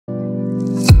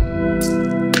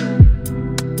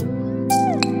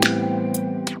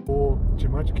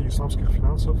исламских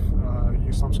финансов и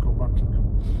исламского банкинга.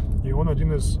 И он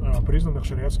один из признанных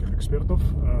шариатских экспертов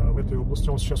в этой области.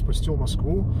 Он сейчас посетил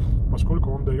Москву, поскольку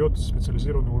он дает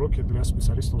специализированные уроки для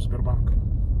специалистов Сбербанка.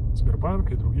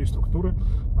 Сбербанк и другие структуры,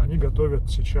 они готовят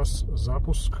сейчас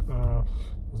запуск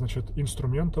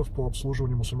инструментов по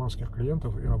обслуживанию мусульманских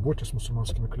клиентов и работе с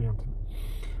мусульманскими клиентами.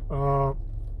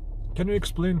 Can you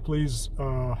explain, please,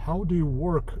 how do you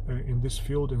work in this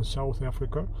field in South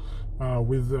Africa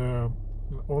with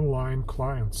online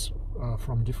clients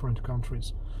from different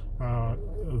countries?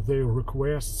 Their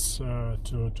requests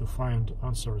to find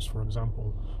answers, for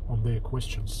example, on their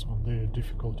questions, on their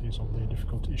difficulties, on their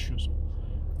difficult issues.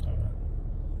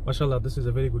 MashaAllah, this is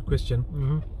a very good question.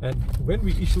 And when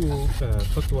we issue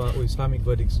fatwa or Islamic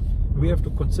verdicts, we have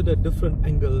to consider different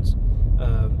angles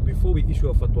before we issue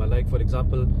a fatwa. Like, for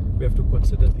example, we have to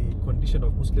consider the condition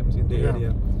of Muslims in the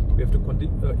area. We have to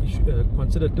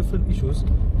consider different issues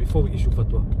before we issue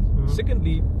fatwa.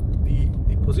 Secondly,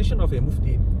 the position of a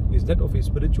mufti is that of a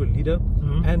spiritual leader,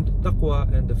 and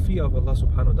taqwa and the fear of Allah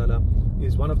subhanahu wa ta'ala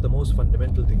is one of the most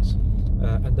fundamental things.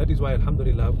 And that is why,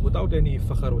 alhamdulillah, without any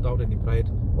fakhr, without any pride,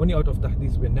 only out of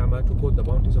tahdith bin ni'mah, to quote the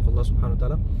bounties of Allah subhanahu wa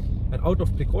ta'ala, and out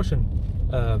of precaution,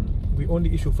 we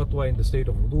only issue fatwa in the state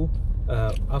of wudu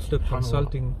after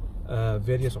consulting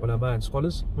various ulama and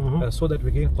scholars, so that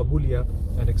we gain qabuliyah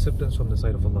and acceptance from the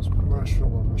side of Allah subhanahu wa ta'ala.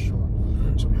 Машаллах, машаллах.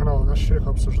 Субханаллах, наш шейх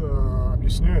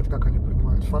объясняет, как они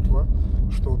принимают фатва,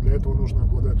 что для этого нужно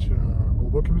обладать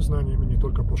глубокими знаниями не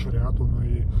только по шариату, но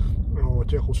и о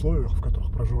тех условиях, в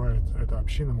которых проживает эта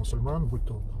община мусульман, будь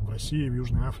то в России, в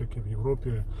Южной Африке, в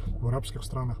Европе, в арабских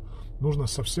странах. Нужно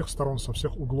со всех сторон, со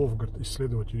всех углов, говорит,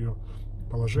 исследовать ее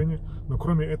положение. Но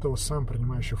кроме этого, сам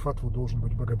принимающий фатву должен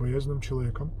быть богобоязненным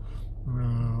человеком.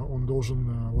 Он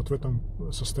должен вот в этом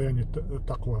состоянии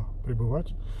таква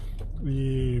пребывать.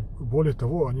 И более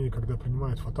того, они, когда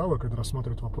принимают фатвы, когда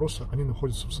рассматривают вопросы, они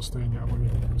находятся в состоянии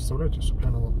омовения. Представляете,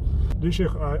 субханаллах. Dear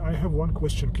Sheikh, I have one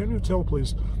question. Can you tell,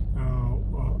 please,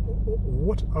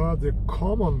 what are the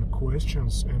common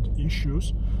questions and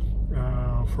issues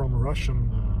from Russian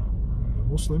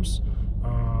Muslims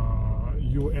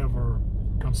you ever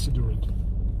considered?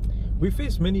 We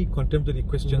face many contemporary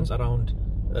questions around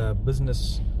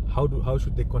business. How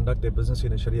should they conduct their business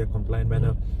in a Sharia compliant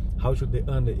manner? How should they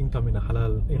earn their income in a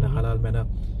halal manner?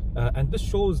 And this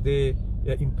shows the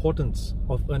importance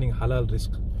of earning halal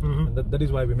rizq. And that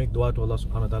is why we make dua to Allah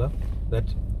subhanahu wa ta'ala,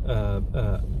 that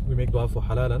we make dua for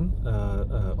halalan,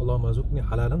 Allahumma zuqni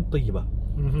halalan tayyiba.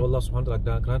 So Allah subhanahu wa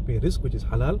ta'ala grant me rizq which is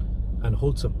halal and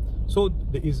wholesome. So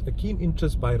there is a keen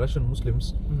interest by Russian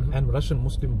Muslims and Russian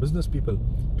Muslim business people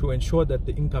to ensure that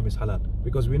the income is halal,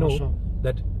 because we know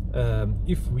that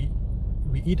if we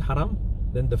eat haram,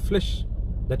 then the flesh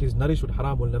that is nourished with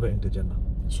haram will never enter Jannah.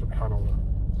 Субханаллах.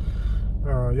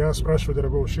 Я спрашиваю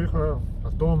дорогого шейха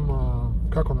о том,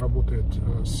 как он работает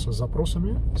с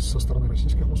запросами со стороны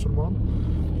российских мусульман,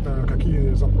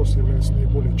 какие запросы являются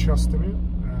наиболее частыми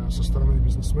со стороны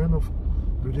бизнесменов,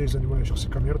 людей, занимающихся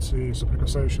коммерцией,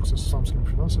 соприкасающихся с исламскими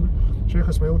финансами. Шейх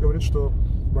Исмаил говорит, что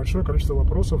большое количество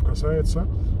вопросов касается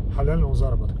халяльного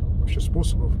заработка, вообще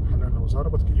способов халяльного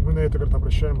заработка. И мы на это, говорит,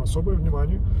 обращаем особое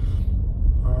внимание.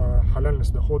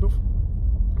 Халяльность доходов.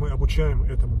 Мы обучаем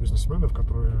этому бизнесменов,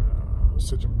 которые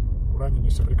с этим ранее не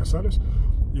соприкасались.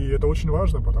 И это очень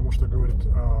важно, потому что, говорит,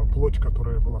 плоть,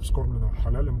 которая была вскормлена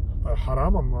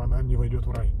харамом, она не войдет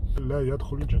в рай. Ля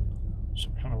ядхулю джанна.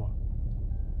 Субханаллах.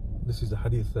 This is the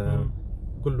hadith.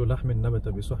 كل لحم نبت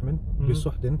بسحم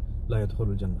بسحد لا يدخل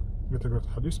الجنة. Это, говорит,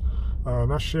 хадис.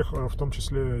 Наш шейх в том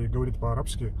числе и говорит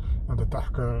по-арабски. Это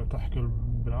تحكي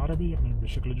بالعربي يعني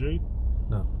بشكل جيد.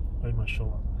 نعم. أي ما شاء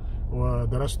الله.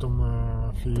 ودرستم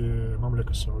في المملكة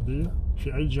السعودية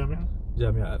في أي جامعة؟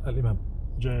 جامعة الإمام.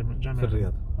 جامعة في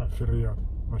الرياض. في الرياض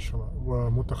ما شاء الله.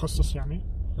 ومتخصص يعني؟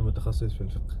 متخصص في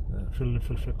الفقه.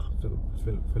 في الفقه.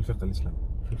 في الفقه الإسلامي.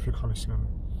 في الفقه الإسلامي.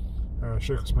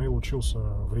 Шейх Исмаил учился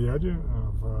в Рияде,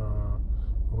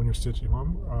 в университете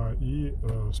имам, и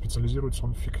специализируется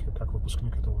он в фикхе, как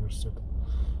выпускник этого университета.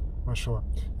 Машаллах.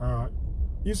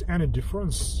 Is any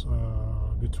difference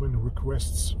between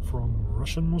requests from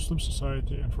Russian Muslim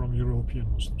society and from European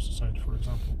Muslim society, for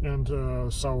example, and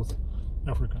South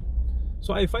African?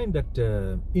 So I find that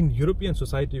in European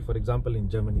society, for example, in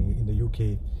Germany, in the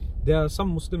UK, there are some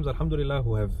Muslims, alhamdulillah,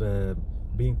 who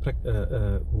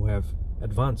have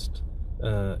advanced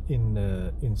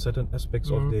in certain aspects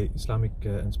of their Islamic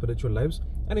and spiritual lives,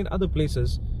 and in other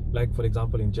places, like for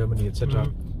example in Germany, etc.,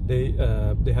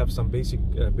 they have some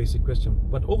basic question.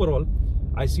 But overall,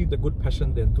 I see the good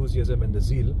passion, the enthusiasm, and the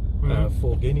zeal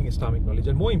for gaining Islamic knowledge.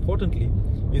 And more importantly,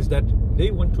 is that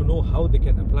they want to know how they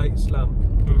can apply Islam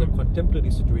to the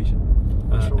contemporary situation.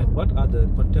 And what are the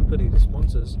contemporary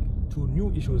responses to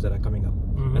new issues that are coming up.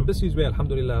 And this is where,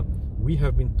 alhamdulillah, we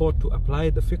have been taught to apply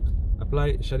the fiqh,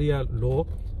 apply Sharia law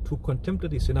to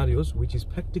contemporary scenarios, which is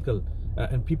practical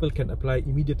and people can apply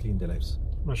immediately in their lives.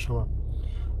 Машаллах.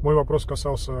 Мой вопрос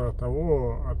касался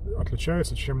того,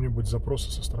 отличается чем-нибудь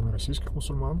запросы со стороны российских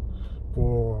мусульман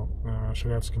по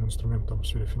шариатским инструментам в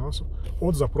сфере финансов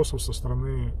от запросов со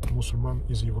стороны мусульман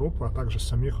из Европы, а также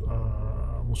самих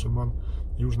мусульман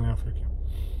Южной Африки.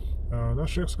 Наш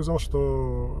шейх сказал,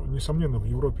 что, несомненно, в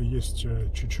Европе есть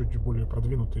чуть-чуть более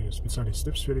продвинутые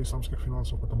специалисты в сфере исламских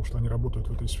финансов, потому что они работают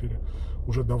в этой сфере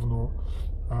уже давно.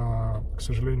 А, к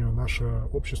сожалению, наше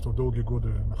общество долгие годы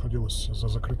находилось за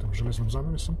закрытым железным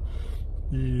занавесом.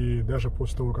 И даже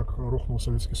после того, как рухнул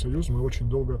Советский Союз, мы очень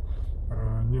долго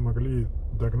не могли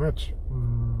догнать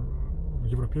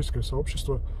европейское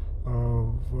сообщество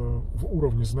в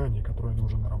уровне знаний, которые они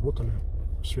уже наработали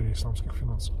в сфере исламских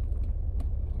финансов.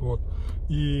 Вот.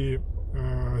 И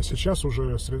сейчас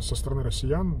уже со стороны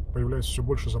россиян появляется все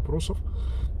больше запросов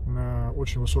на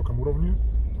очень высоком уровне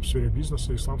в сфере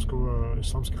бизнеса,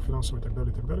 исламских финансов и так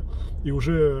далее, и так далее. И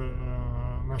уже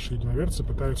наши единоверцы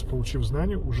пытаются, получив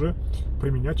знания, уже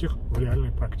применять их в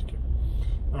реальной практике.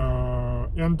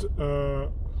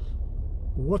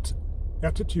 What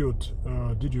attitude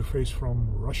did you face from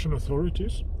Russian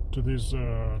authorities to this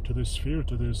sphere,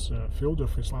 to this field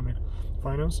of Islamic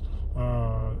finance?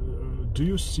 Do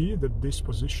you see that this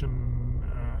position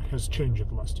has changed in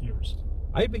the last years?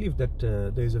 I believe that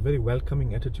there is a very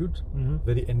welcoming attitude,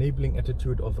 very enabling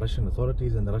attitude of Russian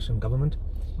authorities and the Russian government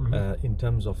in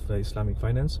terms of Islamic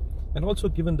finance. And also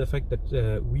given the fact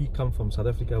that we come from South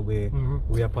Africa, where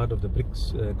we are part of the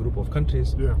BRICS group of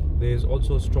countries, there is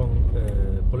also strong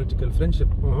political friendship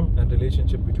and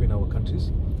relationship between our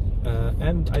countries.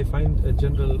 And I find a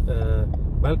general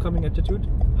welcoming attitude.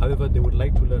 However, they would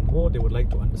like to learn more, they would like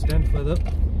to understand further.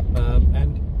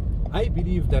 And I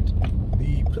believe that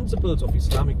the principles of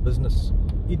Islamic business,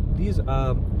 these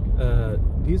are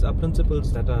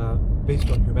principles that are based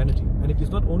on humanity, and it is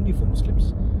not only for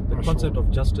Muslims. The concept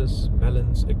of justice,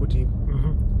 balance, equity,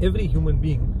 every human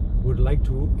being would like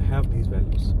to have these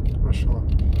values. Машаллах.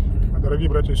 Дорогие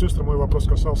братья и сестры, мой вопрос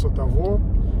касался того,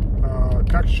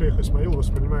 как шейх Исмаил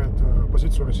воспринимает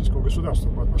позицию российского государства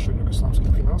по отношению к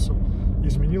исламским финансам,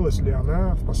 изменилась ли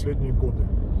она в последние годы,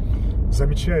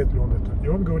 замечает ли он это. И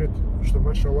он говорит, что,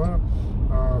 машаллах,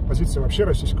 позиция вообще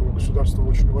российского государства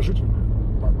очень уважительная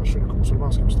по отношению к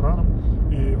мусульманским странам,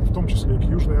 и в том числе и к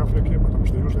Южной Африке, потому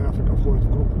что Южная Африка входит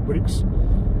в группу БРИКС.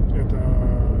 Это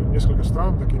несколько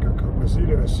стран, такие как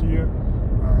Бразилия, Россия,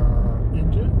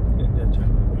 Индия,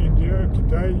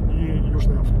 Китай и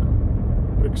Южная Африка.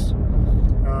 БРИКС.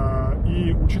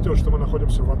 И учитывая, что мы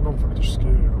находимся в одном фактически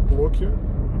блоке,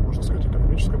 можно сказать,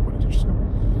 экономическом, политическом,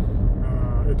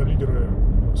 это лидеры,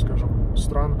 скажем,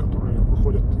 стран, которые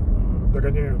выходят,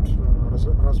 догоняют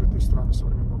развитые страны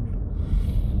современного мира.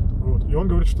 Вот. И он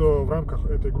говорит, что в рамках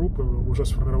этой группы уже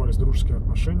сформировались дружеские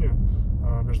отношения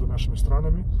между нашими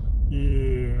странами,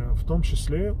 и в том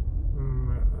числе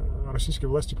российские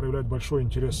власти проявляют большой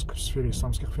интерес к сфере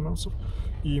исламских финансов.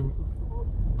 И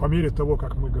по мере того,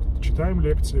 как мы, говорит, читаем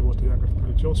лекции, вот я, говорит,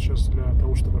 полетел сейчас для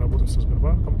того, чтобы работать со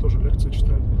Сбербанком, тоже лекции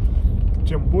читать,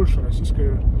 тем больше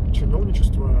российское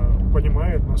чиновничество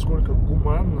понимает, насколько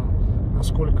гуманно,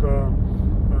 насколько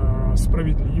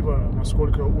справедливо,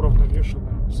 насколько уравновешенно,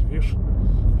 взвешенно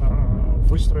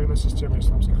выстроена система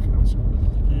исламских финансов.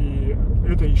 И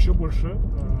это еще больше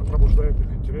пробуждает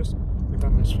их интерес к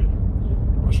данной сфере.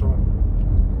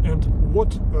 And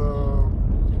what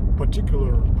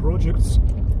particular projects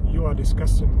you are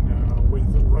discussing with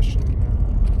Russian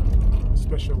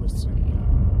specialists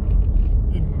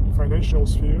in financial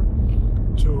sphere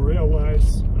to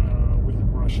realize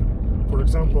within Russia? For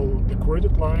example, the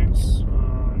credit lines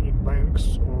in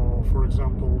banks, or for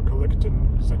example,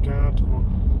 collecting zakat, or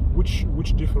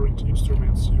which different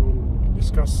instruments you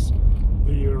discuss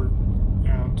there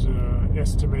and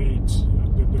estimate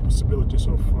the possibilities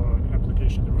of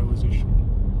application and realization?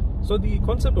 So the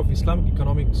concept of Islamic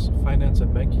economics, finance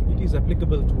and banking, it is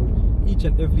applicable to each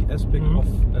and every aspect of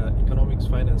economics,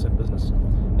 finance and business.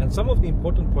 And some of the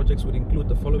important projects would include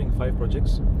the following 5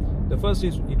 projects. The first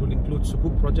is it will include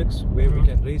sukuk projects where we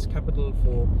can raise capital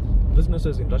for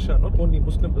businesses in Russia, not only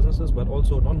Muslim businesses but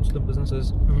also non-Muslim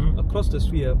businesses across the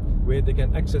sphere, where they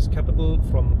can access capital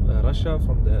from Russia,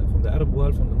 from the Arab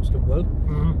world, from the Muslim world.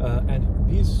 And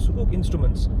these sukuk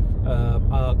instruments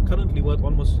are currently worth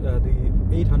almost the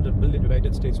 800 billion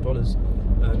United States dollars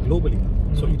globally.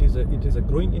 So it is a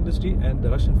growing industry, and the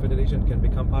Russian Federation can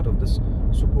become part of this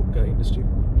sukuk industry.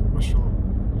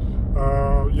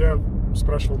 Я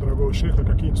спрашивал дорогого шейха,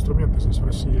 какие инструменты здесь в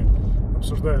России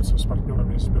обсуждаются с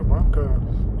партнерами из Сбербанка,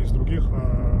 из других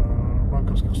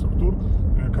банковских структур,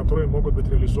 которые могут быть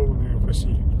реализованы в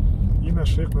России. И наш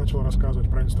шейх начал рассказывать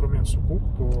про инструмент сукук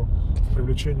по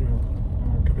привлечению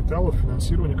капитала,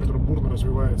 финансирования, который бурно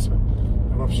развивается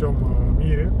во всем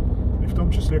мире, и в том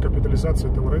числе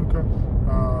капитализация этого рынка.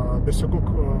 The sukuk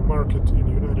market in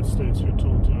the United States, you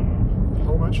told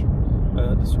how much?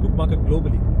 The sukuk market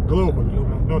globally. Globally,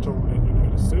 not only in the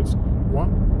United States.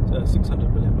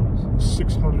 $600 billion.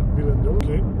 $600 billion.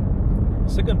 Okay.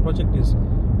 Second project is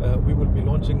we will be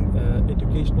launching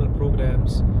educational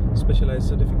programs, specialized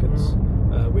certificates,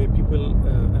 where people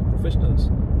and professionals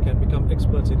can become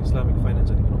experts in Islamic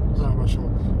finance and economics.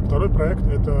 Второй проект –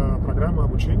 это программа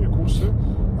обучения, курсы,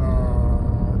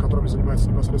 которыми занимается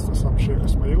непосредственно сам шейх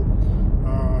Исмаил.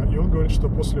 И он говорит, что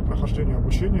после прохождения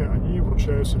обучения они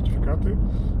вручают сертификаты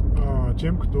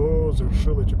тем, кто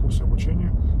завершил эти курсы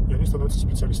обучения, и они становятся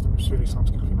специалистами в сфере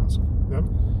исламских финансов. Yeah?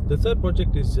 The third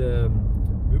project is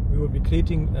we will be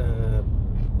creating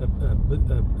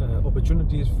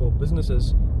opportunities for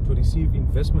businesses to receive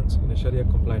investments in a Sharia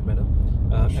compliant manner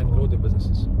and grow their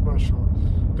businesses.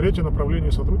 Третье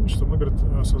направление сотрудничества, мы, говорит,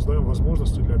 создаем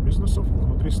возможности для бизнесов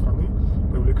внутри страны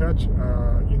привлекать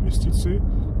инвестиции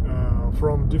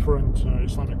from different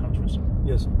Islamic countries.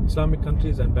 Yes, Islamic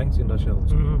countries and banks in Russia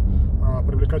also.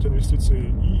 Привлекать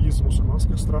инвестиции и из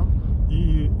мусульманских стран,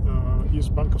 и из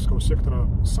банковского сектора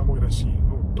самой России,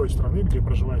 ну, той страны, где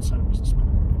проживают сами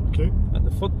бизнесмены. Okay? And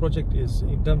the fourth project is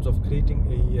in terms of creating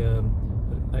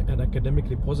an academic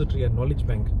repository and knowledge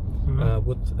bank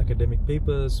with academic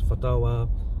papers, fatwa,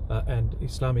 and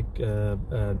Islamic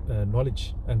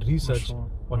knowledge and research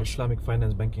on Islamic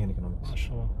finance, banking and economics.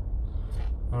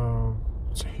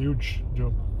 It's a huge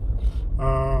job.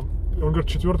 Он говорит,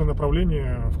 четвертое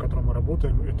направление, в котором мы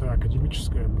работаем, это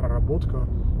академическая проработка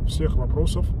всех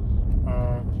вопросов.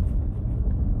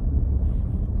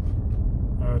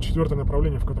 Четвертое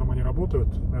направление, в котором они работают,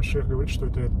 наш шейх говорит, что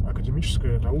это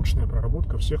академическая, научная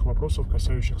проработка всех вопросов,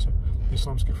 касающихся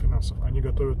исламских финансов. Они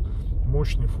готовят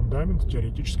мощный фундамент,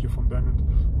 теоретический фундамент,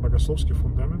 богословский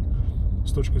фундамент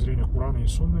с точки зрения Корана и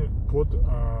Сунны под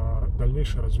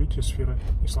дальнейшее развитие сферы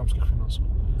исламских финансов.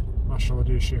 Mashallah,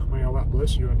 dear Sheikh, may Allah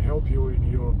bless you and help you in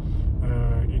your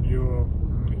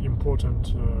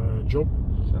important job,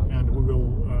 and we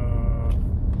will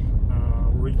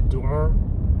read dua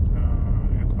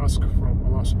and ask from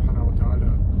Allah subhanahu wa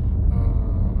ta'ala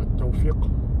at-tawfiq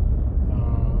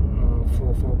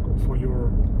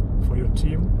for your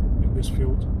team in this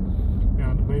field,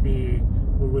 and maybe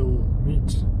we will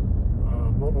meet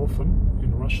more often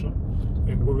in Russia,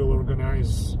 and we will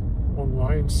organize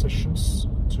online sessions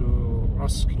to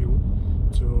ask you,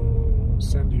 to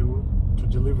send you, to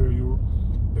deliver you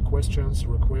the questions,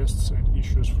 requests and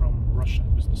issues from Russian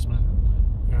businessmen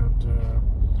and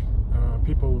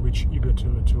people which eager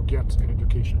to get an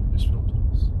education in this field.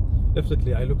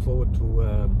 Definitely, I look forward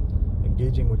to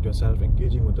engaging with yourself,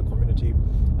 engaging with the community,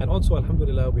 and also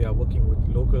alhamdulillah we are working with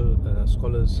local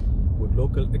scholars, with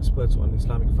local experts on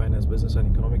Islamic finance, business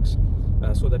and economics,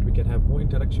 so that we can have more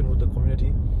interaction with the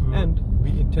community, and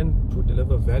we intend to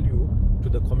deliver value to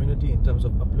the community in terms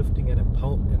of uplifting and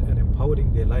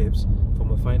empowering their lives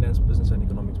from a finance, business and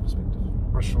economics perspective.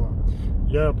 Машаллах.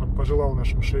 Я пожелал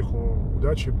нашему шейху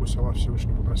удачи, пусть Аллах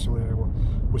Всевышний, попросил я его,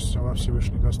 пусть Аллах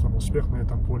Всевышний даст вам успех на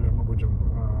этом поле, мы будем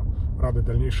рады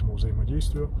дальнейшему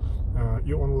взаимодействию,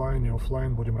 и онлайн, и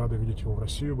офлайн, будем рады видеть его в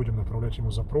Россию, будем направлять ему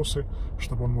запросы,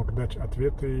 чтобы он мог дать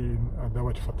ответы,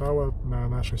 давать фатва на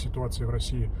нашей ситуации в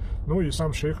России. Ну и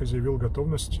сам шейх заявил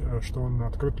готовность, что он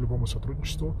открыт любому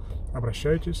сотрудничеству,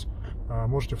 обращайтесь,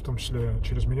 можете в том числе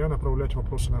через меня направлять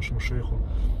вопросы нашему шейху.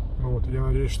 Вот, я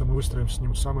надеюсь, что мы выстроим с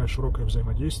ним самое широкое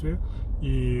взаимодействие,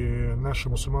 и наше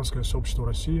мусульманское сообщество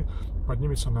России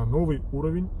поднимется на новый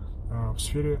уровень в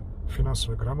сфере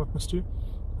финансовой грамотности,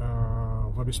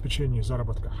 в обеспечении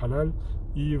заработка халяль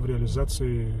и в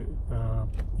реализации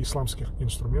исламских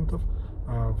инструментов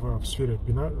в сфере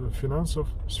финансов,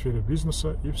 в сфере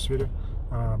бизнеса и в сфере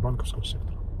банковского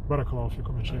сектора. Баракаллаху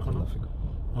фикум, шейхана.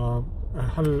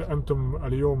 هل أنتم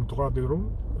اليوم تغادرون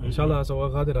إن شاء الله سوف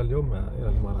أغادر اليوم إلى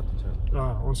الإمارات إن شاء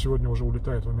الله. Он сегодня уже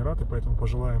улетает в Эмираты, поэтому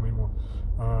пожелаем ему,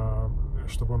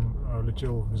 чтобы он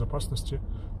летел в безопасности.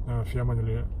 في أمان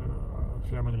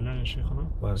الله يا شيخنا.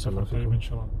 بارك الله فيكم. إن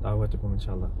شاء الله. دعواتكم إن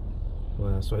شاء الله.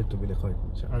 وسعدت بلقائكم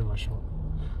إن شاء الله.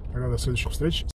 Тогда до следующих встреч.